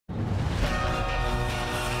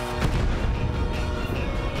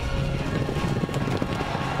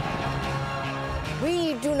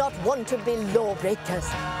do not want to be lawbreakers.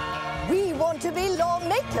 We want to be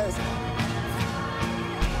lawmakers.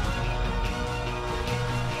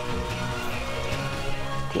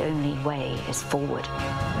 The only way is forward.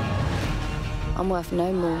 I'm worth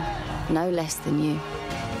no more, no less than you.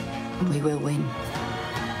 We will win.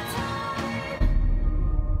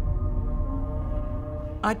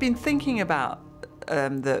 I'd been thinking about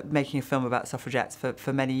making a film about suffragettes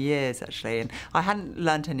for many years, actually, and I hadn't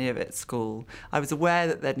learnt any of it at school. I was aware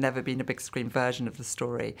that there'd never been a big screen version of the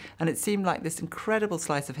story, and it seemed like this incredible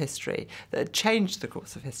slice of history that had changed the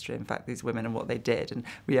course of history, in fact, these women and what they did, and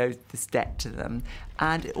we owed this debt to them.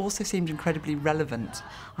 And it also seemed incredibly relevant.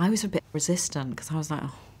 I was a bit resistant, because I was like,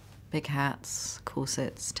 oh, big hats,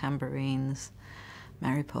 corsets, tambourines,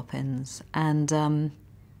 Mary Poppins, and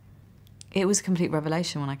it was a complete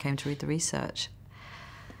revelation when I came to read the research,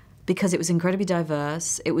 because it was incredibly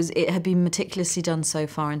diverse. It had been meticulously done so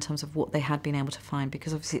far in terms of what they had been able to find,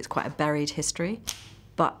 because obviously it's quite a buried history.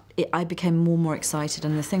 But I became more and more excited,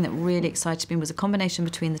 and the thing that really excited me was a combination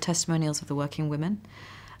between the testimonials of the working women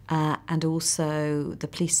and also the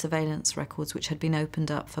police surveillance records, which had been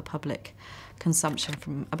opened up for public consumption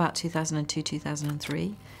from about 2002,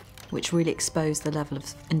 2003, which really exposed the level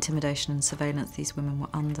of intimidation and surveillance these women were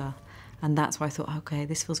under. And that's why I thought, OK,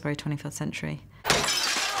 this feels very 21st century.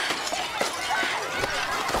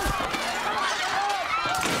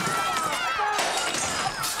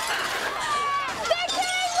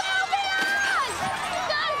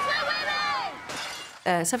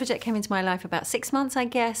 Suffragette came into my life about 6 months, I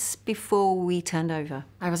guess, before we turned over.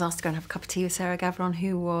 I was asked to go and have a cup of tea with Sarah Gavron,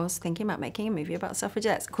 who was thinking about making a movie about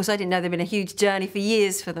suffragettes. Of course, I didn't know there'd been a huge journey for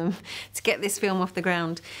years for them to get this film off the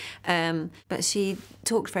ground. But she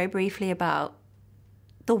talked very briefly about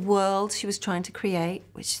the world she was trying to create,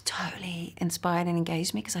 which totally inspired and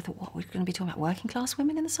engaged me, because I thought, what, we're going to be talking about working class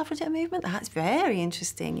women in the suffragette movement? That's very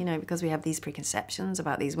interesting, you know, because we have these preconceptions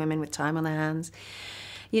about these women with time on their hands.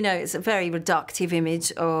 You know, it's a very reductive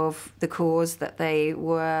image of the cause, that they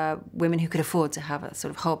were women who could afford to have a sort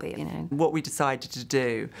of hobby, you know. What we decided to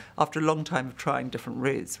do, after a long time of trying different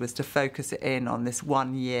routes, was to focus it in on this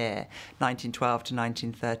 1 year, 1912 to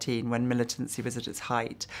 1913, when militancy was at its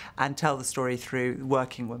height, and tell the story through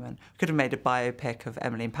working women. Could have made a biopic of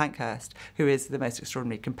Emmeline Pankhurst, who is the most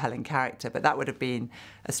extraordinary, compelling character, but that would have been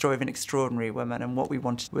a story of an extraordinary woman, and what we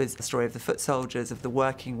wanted was the story of the foot soldiers, of the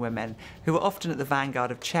working women, who were often at the vanguard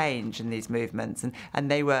of change in these movements,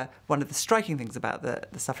 and they were one of the striking things about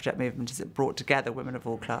the suffragette movement, is it brought together women of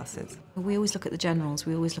all classes. We always look at the generals,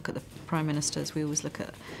 we always look at the prime ministers, we always look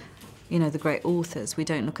at, you know, the great authors. We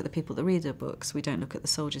don't look at the people that read the books, we don't look at the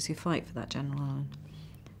soldiers who fight for that general.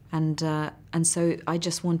 And so I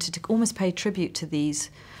just wanted to almost pay tribute to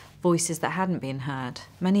these voices that hadn't been heard.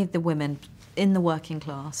 Many of the women in the working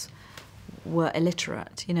class were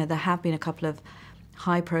illiterate. You know, there have been a couple of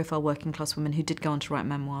high-profile working class women who did go on to write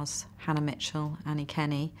memoirs, Hannah Mitchell, Annie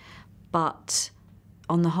Kenney, but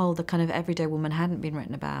on the whole, the kind of everyday woman hadn't been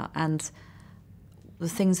written about, and the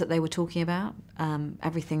things that they were talking about,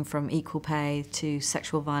 everything from equal pay to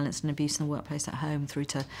sexual violence and abuse in the workplace at home, through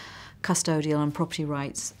to custodial and property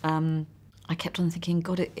rights, I kept on thinking,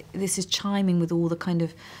 God, this is chiming with all the kind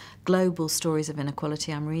of global stories of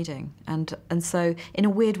inequality I'm reading. And so, in a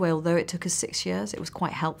weird way, although it took us 6 years, it was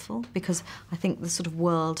quite helpful, because I think the sort of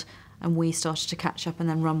world and we started to catch up and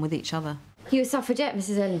then run with each other. You a suffragette,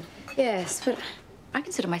 Mrs. Ellen? Yes, but I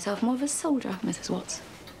consider myself more of a soldier, Mrs. Watts.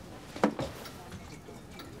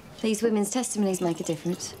 These women's testimonies make a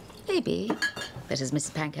difference. Maybe, but as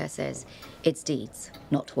Mrs. Pankhurst says, it's deeds,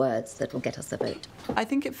 not words, that will get us the vote. I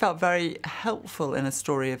think it felt very helpful in a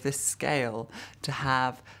story of this scale to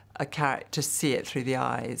have a character, to see it through the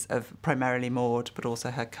eyes of primarily Maud, but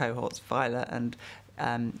also her cohorts, Violet, and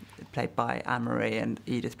played by Anne-Marie, and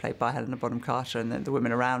Edith, played by Helena Bonham Carter, and then the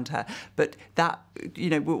women around her. But that, you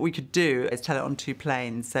know, what we could do is tell it on two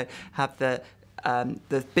planes. So have the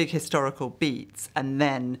big historical beats, and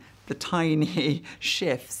then the tiny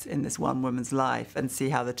shifts in this one woman's life, and see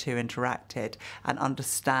how the two interacted, and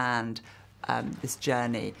understand this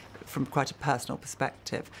journey from quite a personal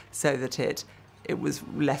perspective, so that it was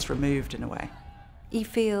less removed in a way. You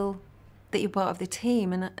feel that you're part of the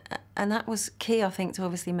team, and that was key, I think, to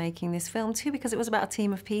obviously making this film too, because it was about a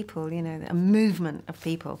team of people, you know, a movement of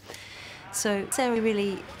people. So Sarah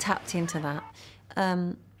really tapped into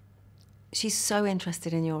that. She's so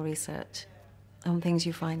interested in your research and things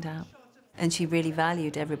you find out. And she really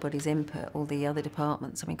valued everybody's input, all the other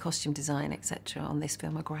departments. I mean, costume design, etc. on this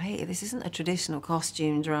film are great. This isn't a traditional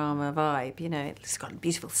costume drama vibe, you know. It's got a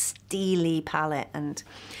beautiful steely palette, and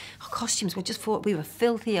our costumes were just we were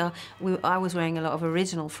filthy. I was wearing a lot of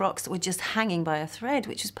original frocks that were just hanging by a thread,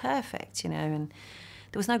 which was perfect, you know, and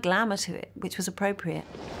there was no glamour to it, which was appropriate.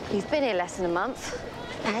 You've been here less than a month.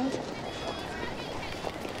 And?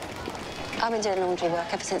 I've been doing laundry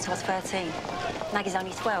work ever since I was 13. Maggie's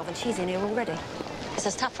only 12 and she's in here already. It's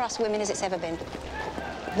as tough for us women as it's ever been.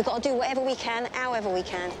 We've got to do whatever we can, however we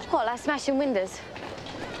can. What, like smashing windows?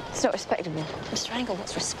 It's not respectable. Mr. Angle,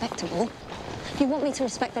 what's respectable? If you want me to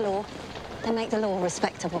respect the law, then make the law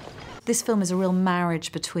respectable. This film is a real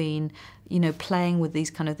marriage between, you know, playing with these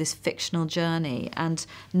this fictional journey and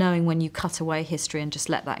knowing when you cut away history and just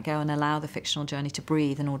let that go and allow the fictional journey to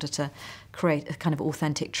breathe in order to create a kind of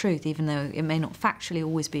authentic truth, even though it may not factually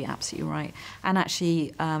always be absolutely right, and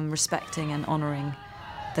actually respecting and honouring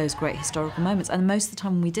those great historical moments. And most of the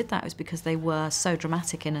time when we did that, it was because they were so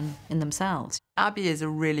dramatic in themselves. Abi is a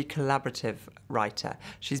really collaborative writer.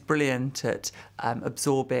 She's brilliant at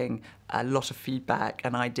absorbing a lot of feedback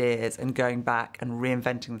and ideas and going back and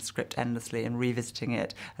reinventing the script endlessly and revisiting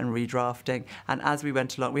it and redrafting. And as we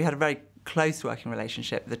went along, we had a very close working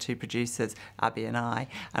relationship, the two producers, Abi and I,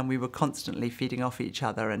 and we were constantly feeding off each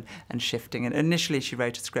other and shifting. And initially she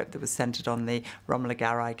wrote a script that was centred on the Romola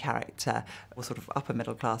Garai character, a sort of upper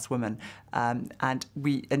middle class woman,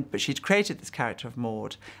 but she'd created this character of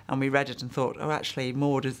Maud, and we read it and thought, oh, actually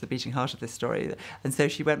Maud is the beating heart of this story. And so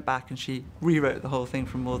she went back and she rewrote the whole thing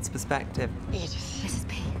from Maud's perspective. Edith. Mrs.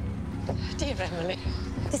 P. Dear Emily.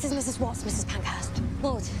 This is Mrs. Watts, Mrs. Pankhurst.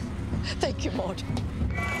 Maud. Thank you, Maud.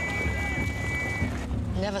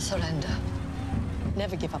 Never surrender.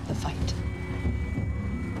 Never give up the fight.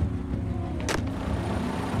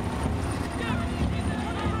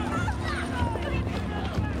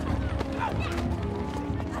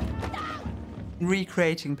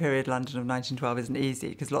 Recreating period London of 1912 isn't easy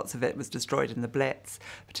because lots of it was destroyed in the Blitz,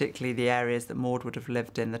 particularly the areas that Maud would have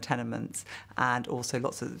lived in, the tenements, and also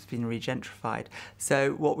lots of it's been regentrified.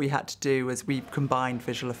 So what we had to do was we combined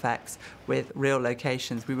visual effects with real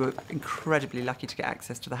locations. We were incredibly lucky to get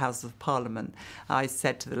access to the Houses of Parliament. I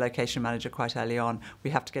said to the location manager quite early on, we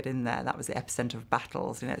have to get in there. That was the epicentre of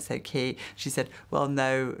battles, you know, it's so key. She said, well,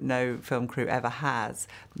 no film crew ever has,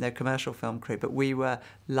 no commercial film crew, but we were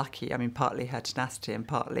lucky, I mean, partly her tenacity and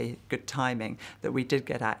partly good timing, that we did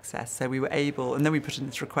get access. So we were able, and then we put in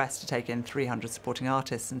this request to take in 300 supporting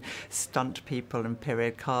artists and stunt people and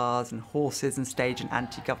period cars and horses and stage an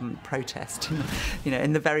anti-government protest, you know,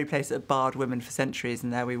 in the very place that barred women for centuries.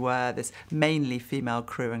 And there we were, this mainly female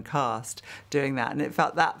crew and cast doing that. And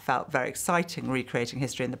that felt very exciting, recreating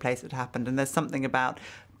history in the place it happened. And there's something about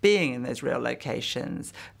being in those real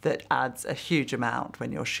locations that adds a huge amount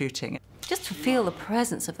when you're shooting. Just to feel the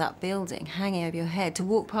presence of that building hanging over your head, to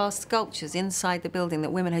walk past sculptures inside the building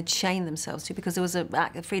that women had chained themselves to because there was a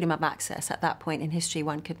freedom of access at that point in history.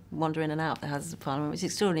 One could wander in and out of the Houses of Parliament, which is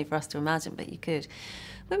extraordinary for us to imagine, but you could.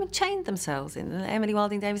 Women chained themselves in. Emily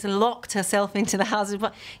Wilding Davison locked herself into the Houses of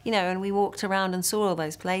Parliament, you know, and we walked around and saw all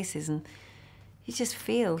those places, and you just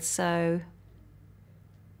feel so...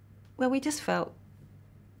 Well, we just felt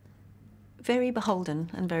very beholden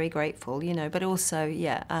and very grateful, you know, but also,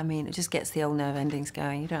 yeah, I mean, it just gets the old nerve endings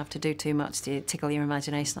going. You don't have to do too much to tickle your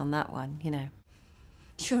imagination on that one, you know.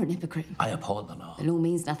 You're an hypocrite. I uphold the law. The law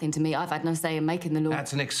means nothing to me. I've had no say in making the law.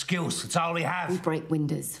 That's an excuse. It's all we have. We break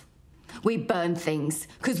windows. We burn things,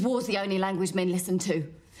 because war's the only language men listen to.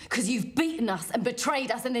 Because you've beaten us and betrayed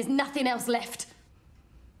us and there's nothing else left.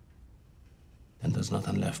 Then there's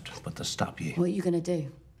nothing left but to stop you. What are you going to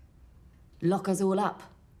do? Lock us all up?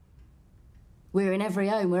 We're in every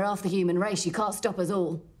home. We're half the human race. You can't stop us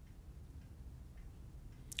all.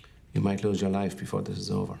 You might lose your life before this is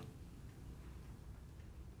over.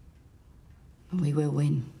 We will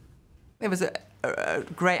win. It was a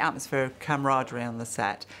great atmosphere of camaraderie on the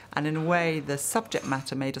set, and in a way the subject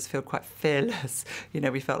matter made us feel quite fearless. You know,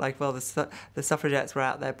 we felt like, well, the suffragettes were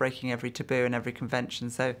out there breaking every taboo and every convention,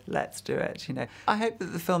 so let's do it, you know. I hope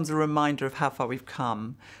that the film's a reminder of how far we've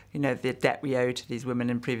come, you know, the debt we owe to these women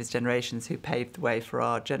in previous generations who paved the way for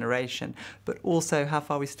our generation, but also how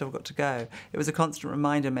far we've still got to go. It was a constant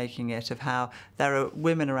reminder making it of how there are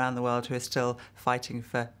women around the world who are still fighting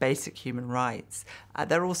for basic human rights.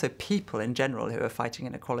 There are also people in general who are fighting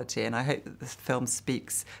inequality, and I hope that this film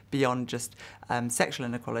speaks beyond just sexual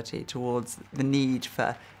inequality towards the need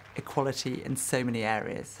for equality in so many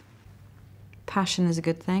areas. Passion is a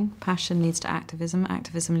good thing. Passion leads to activism.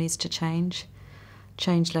 Activism leads to change.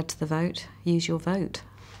 Change led to the vote. Use your vote.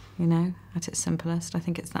 you know, at its simplest. I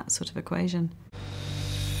think it's that sort of equation.